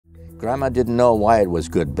Grandma didn't know why it was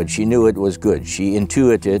good, but she knew it was good. She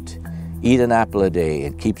intuited, eat an apple a day,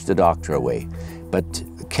 it keeps the doctor away. But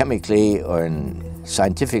chemically or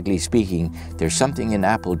scientifically speaking, there's something in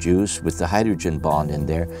apple juice with the hydrogen bond in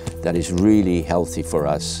there that is really healthy for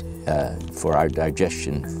us, for our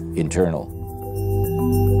digestion internal.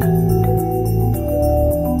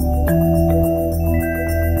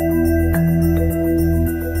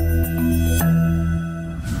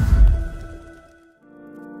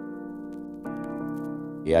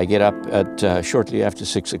 I get up at shortly after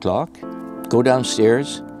 6 o'clock, go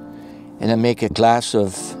downstairs, and I make a glass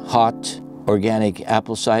of hot organic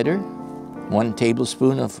apple cider, 1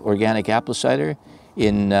 tablespoon of organic apple cider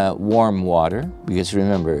in warm water, because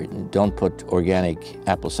remember, don't put organic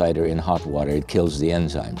apple cider in hot water, it kills the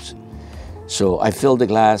enzymes. So I fill the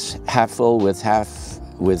glass half full with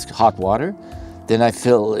hot water, then I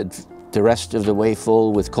fill it the rest of the way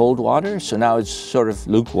full with cold water, so now it's sort of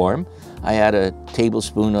lukewarm. I add a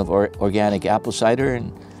tablespoon of organic apple cider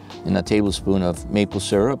and a tablespoon of maple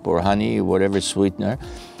syrup or honey or whatever sweetener,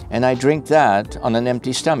 and I drink that on an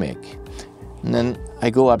empty stomach. And then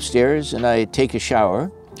I go upstairs and I take a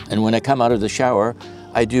shower, and when I come out of the shower,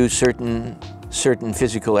 I do certain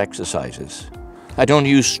physical exercises. I don't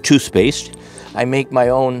use toothpaste. I make my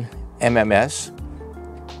own MMS,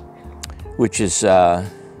 which is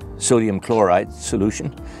sodium chloride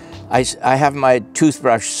solution. I have my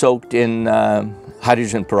toothbrush soaked in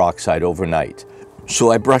hydrogen peroxide overnight.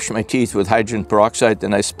 So I brush my teeth with hydrogen peroxide,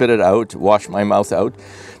 then I spit it out, wash my mouth out.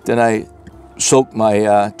 Then I soak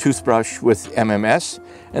my toothbrush with MMS,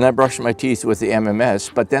 and I brush my teeth with the MMS,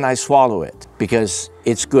 but then I swallow it because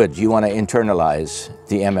it's good. You want to internalize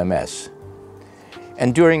the MMS.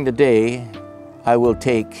 And during the day, I will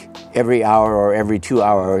take every hour or every 2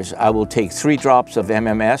 hours, I will take 3 drops of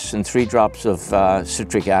MMS and 3 drops of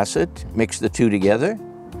citric acid, mix the two together,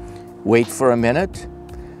 wait for a minute,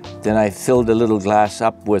 then I fill the little glass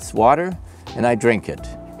up with water and I drink it.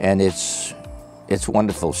 And it's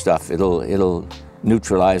wonderful stuff. It'll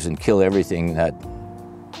neutralize and kill everything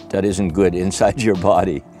that isn't good inside your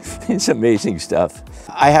body. It's amazing stuff.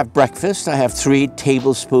 I have breakfast. I have 3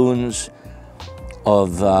 tablespoons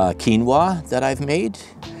of quinoa that I've made.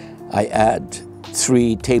 I add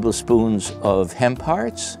 3 tablespoons of hemp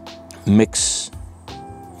hearts, mix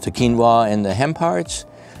the quinoa and the hemp hearts.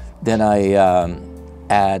 Then I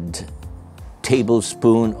add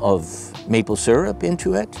tablespoon of maple syrup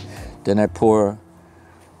into it. Then I pour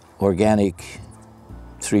organic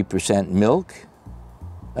 3% milk.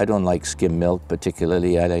 I don't like skim milk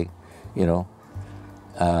particularly. I like,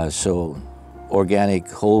 so organic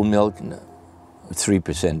whole milk,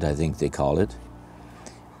 3% I think they call it.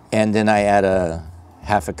 And then I add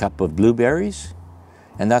half a cup of blueberries,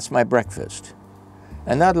 and that's my breakfast.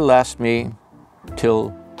 And that'll last me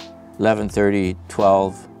till 11:30,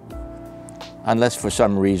 12, unless for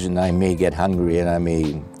some reason I may get hungry and I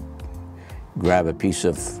may grab a piece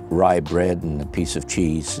of rye bread and a piece of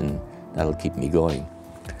cheese, and that'll keep me going.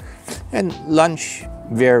 And lunch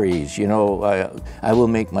varies, I will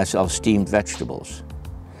make myself steamed vegetables.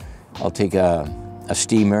 I'll take a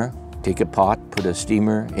steamer, take a pot, put a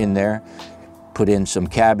steamer in there, put in some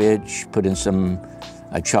cabbage,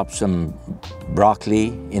 I chop some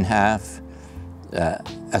broccoli in half,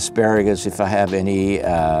 asparagus if I have any,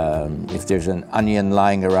 if there's an onion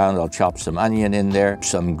lying around, I'll chop some onion in there,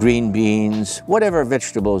 some green beans, whatever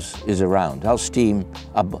vegetables is around.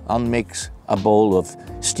 I'll mix a bowl of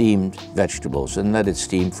steamed vegetables and let it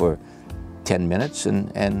steam for 10 minutes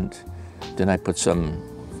and then I put some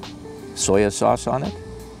soya sauce on it.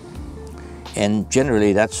 And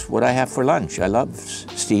generally that's what I have for lunch. I love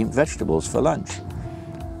steamed vegetables for lunch.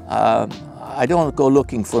 I don't go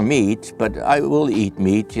looking for meat, but I will eat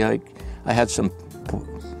meat. I had some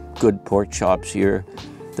good pork chops here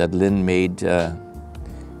that Lynn made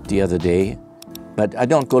the other day, but I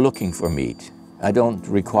don't go looking for meat. I don't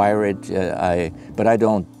require it, but I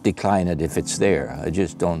don't decline it if it's there. I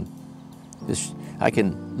just don't. I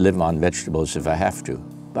can live on vegetables if I have to,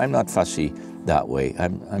 but I'm not fussy that way.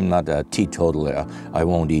 I'm not a teetotaler. I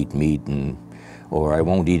won't eat meat or I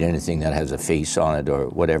won't eat anything that has a face on it or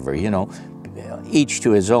whatever, each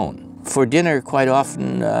to his own. For dinner, quite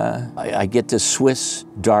often, I get the Swiss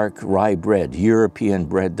dark rye bread, European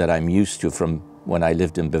bread that I'm used to from when I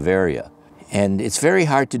lived in Bavaria. And it's very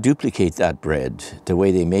hard to duplicate that bread, the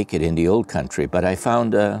way they make it in the old country. But I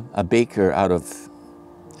found a baker out of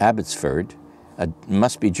Abbotsford,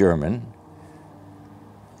 must be German,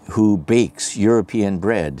 who bakes European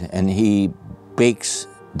bread, and he bakes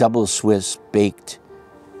double Swiss baked.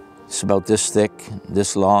 It's about this thick,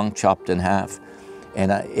 this long, chopped in half,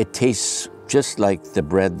 and it tastes just like the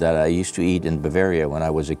bread that I used to eat in Bavaria when I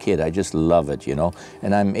was a kid. I just love it, you know,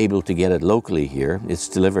 and I'm able to get it locally here. It's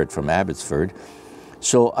delivered from Abbotsford.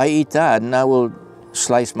 So I eat that, and I will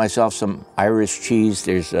slice myself some Irish cheese.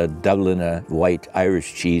 There's a Dublin white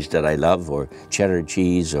Irish cheese that I love, or cheddar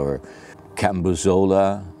cheese, or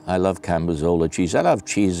Cambuzola. I love Cambuzola cheese. I love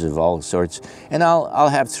cheese of all sorts. And I'll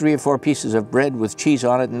have 3 or 4 pieces of bread with cheese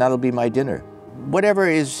on it, and that'll be my dinner. Whatever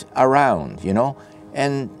is around, you know.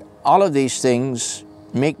 And all of these things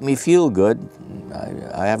make me feel good.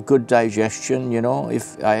 I have good digestion, you know.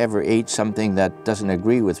 If I ever ate something that doesn't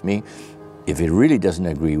agree with me, if it really doesn't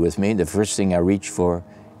agree with me, the first thing I reach for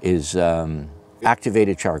is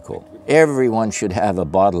activated charcoal. Everyone should have a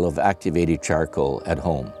bottle of activated charcoal at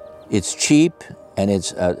home. It's cheap, and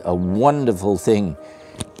it's a wonderful thing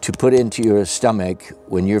to put into your stomach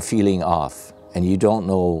when you're feeling off and you don't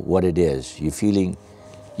know what it is.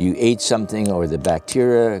 You ate something, or the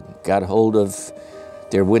bacteria got hold of,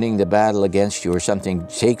 they're winning the battle against you or something.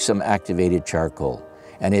 Take some activated charcoal,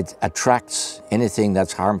 and it attracts anything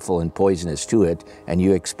that's harmful and poisonous to it, and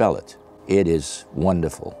you expel it. It is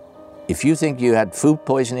wonderful. If you think you had food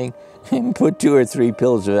poisoning, put 2 or 3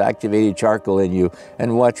 pills of activated charcoal in you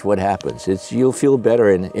and watch what happens. You'll feel better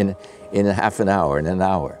in half an hour, in an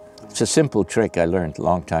hour. It's a simple trick I learned a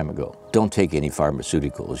long time ago. Don't take any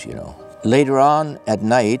pharmaceuticals, you know. Later on at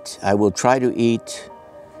night, I will try to eat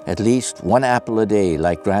at least 1 apple a day,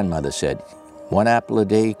 like grandmother said. 1 apple a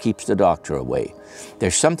day keeps the doctor away.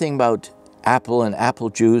 There's something about apple and apple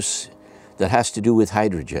juice that has to do with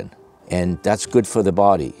hydrogen, and that's good for the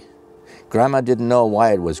body. Grandma didn't know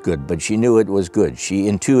why it was good, but she knew it was good. She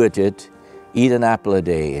intuited, eat an apple a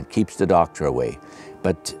day, it keeps the doctor away.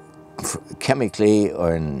 But chemically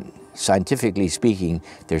or scientifically speaking,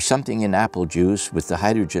 there's something in apple juice with the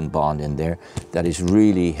hydrogen bond in there that is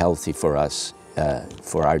really healthy for us,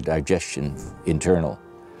 for our digestion internal.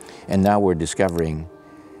 And now we're discovering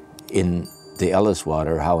in the Ellis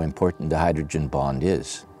water how important the hydrogen bond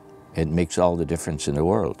is. It makes all the difference in the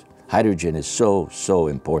world. Hydrogen is so, so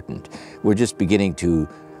important. We're just beginning to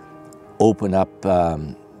open up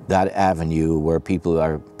that avenue where people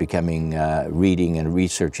are becoming, reading and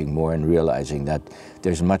researching more and realizing that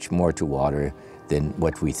there's much more to water than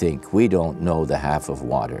what we think. We don't know the half of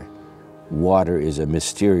water. Water is a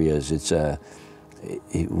mysterious,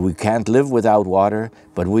 we can't live without water,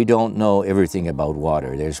 but we don't know everything about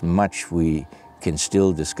water. There's much we can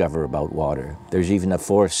still discover about water. There's even a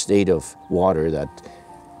 4th state of water that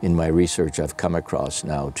in my research I've come across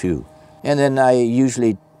now too. And then I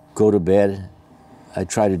usually go to bed. I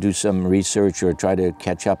try to do some research or try to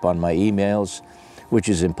catch up on my emails, which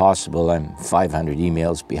is impossible. I'm 500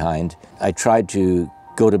 emails behind. I tried to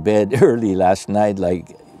go to bed early last night,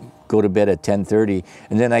 like go to bed at 10:30,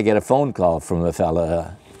 and then I get a phone call from a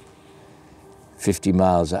fella 50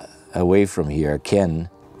 miles away from here, Ken.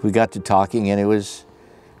 We got to talking, and it was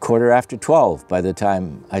 12:15 by the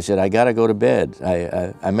time I said, I gotta go to bed.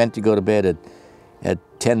 I meant to go to bed at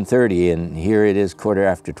 10:30, and here it is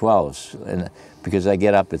 12:15, and because I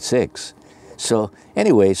get up at 6. So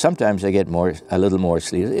anyway, sometimes I get a little more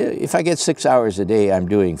sleep. If I get 6 hours a day, I'm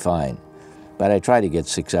doing fine. But I try to get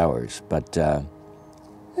 6 hours. But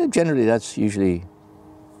generally, that's usually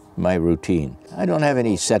my routine. I don't have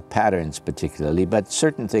any set patterns particularly, but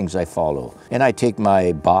certain things I follow. And I take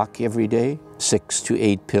my Bach every day, 6 to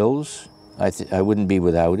 8 pills. I wouldn't be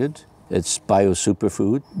without it. It's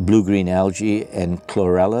bio-superfood, blue-green algae and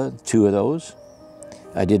chlorella, 2 of those.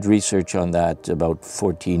 I did research on that about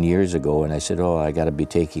 14 years ago, and I said, oh, I gotta be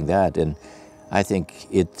taking that. And I think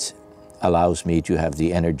it allows me to have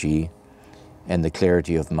the energy and the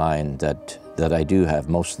clarity of mind that I do have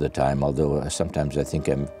most of the time, although sometimes I think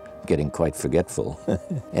I'm getting quite forgetful.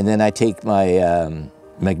 And then I take my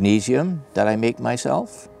magnesium that I make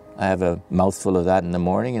myself. I have a mouthful of that in the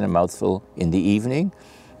morning and a mouthful in the evening.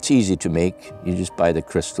 It's easy to make. You just buy the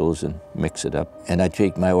crystals and mix it up. And I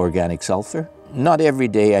take my organic sulfur. Not every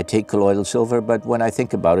day I take colloidal silver, but when I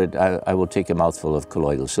think about it, I will take a mouthful of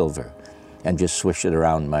colloidal silver and just swish it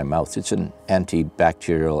around my mouth. It's an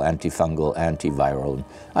antibacterial, antifungal, antiviral.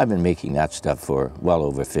 I've been making that stuff for well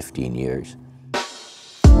over 15 years.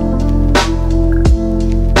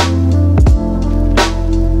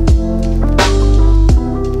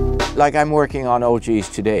 Like I'm working on OGs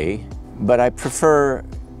today, but I prefer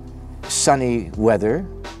sunny weather,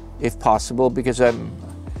 if possible, because I'm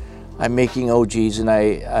making OGs, and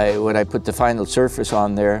when I put the final surface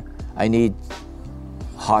on there, I need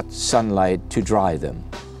hot sunlight to dry them.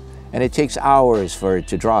 And it takes hours for it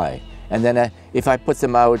to dry. And then if I put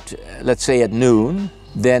them out, let's say at noon,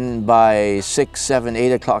 then by 6, 7,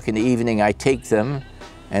 8 o'clock in the evening, I take them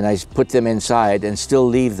and I put them inside and still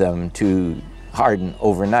leave them to harden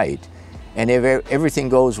overnight. And if everything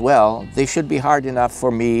goes well, they should be hard enough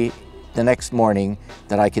for me the next morning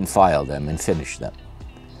that I can file them and finish them.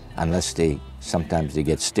 Unless sometimes they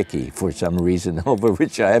get sticky for some reason over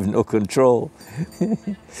which I have no control.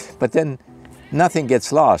 But then nothing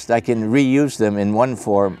gets lost. I can reuse them in one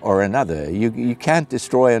form or another. You can't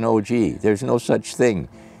destroy an OG. There's no such thing.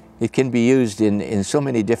 It can be used in so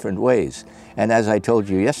many different ways. And as I told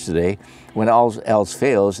you yesterday, when all else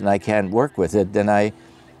fails and I can't work with it, then I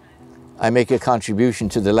make a contribution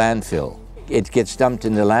to the landfill. It gets dumped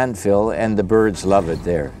in the landfill and the birds love it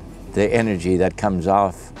there. The energy that comes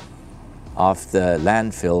off the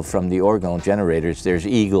landfill from the Orgone generators, there's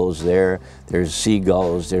eagles there, there's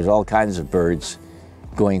seagulls, there's all kinds of birds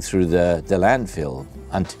going through the landfill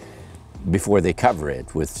before they cover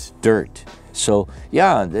it with dirt. So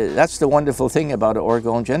yeah, that's the wonderful thing about an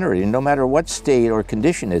Orgone generator. No matter what state or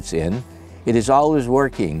condition it's in, it is always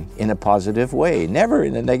working in a positive way, never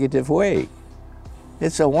in a negative way.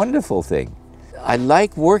 It's a wonderful thing. I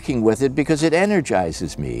like working with it because it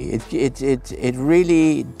energizes me. It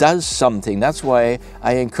really does something. That's why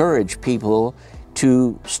I encourage people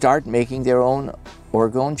to start making their own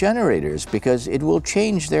Orgone generators, because it will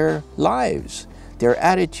change their lives, their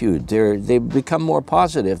attitude. They become more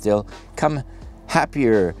positive. They'll come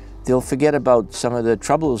happier. They'll forget about some of the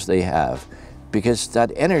troubles they have, because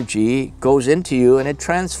that energy goes into you and it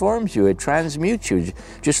transforms you, it transmutes you.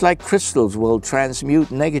 Just like crystals will transmute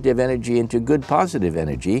negative energy into good positive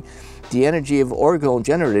energy, the energy of Orgone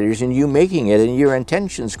generators and you making it and your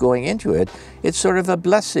intentions going into it, it's sort of a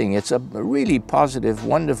blessing. It's a really positive,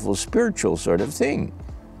 wonderful, spiritual sort of thing.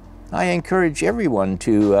 I encourage everyone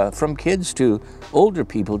to, from kids to older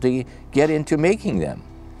people, to get into making them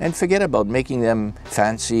and forget about making them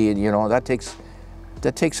fancy, and you know, that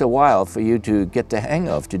takes a while for you to get the hang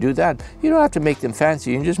of, to do that. You don't have to make them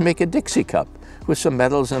fancy. You can just make a Dixie cup with some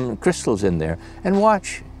metals and crystals in there and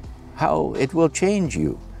watch how it will change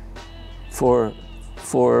you for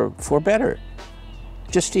better.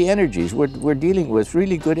 Just the energies. We're dealing with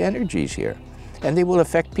really good energies here, and they will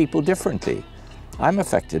affect people differently. I'm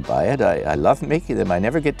affected by it. I love making them. I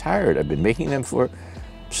never get tired. I've been making them for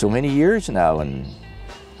so many years now, and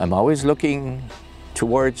I'm always looking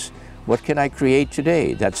towards what can I create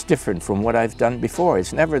today that's different from what I've done before.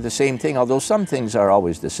 It's never the same thing, although some things are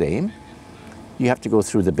always the same. You have to go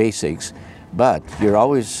through the basics, but you're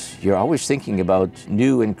always thinking about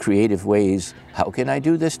new and creative ways. How can I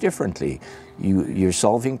do this differently? You're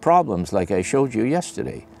solving problems like I showed you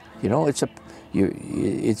yesterday. You know,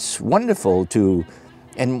 it's wonderful to,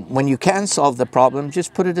 and when you can solve the problem,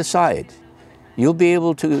 just put it aside. You'll be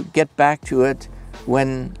able to get back to it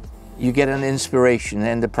when you get an inspiration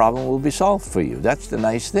and the problem will be solved for you. That's the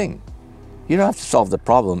nice thing. You don't have to solve the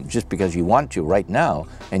problem just because you want to right now,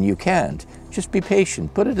 and you can't. Just be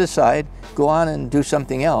patient, put it aside, go on and do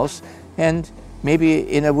something else, and maybe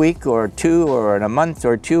in a week or two, or in a month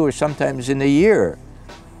or two, or sometimes in a year,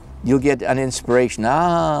 you'll get an inspiration.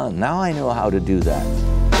 Now I know how to do that.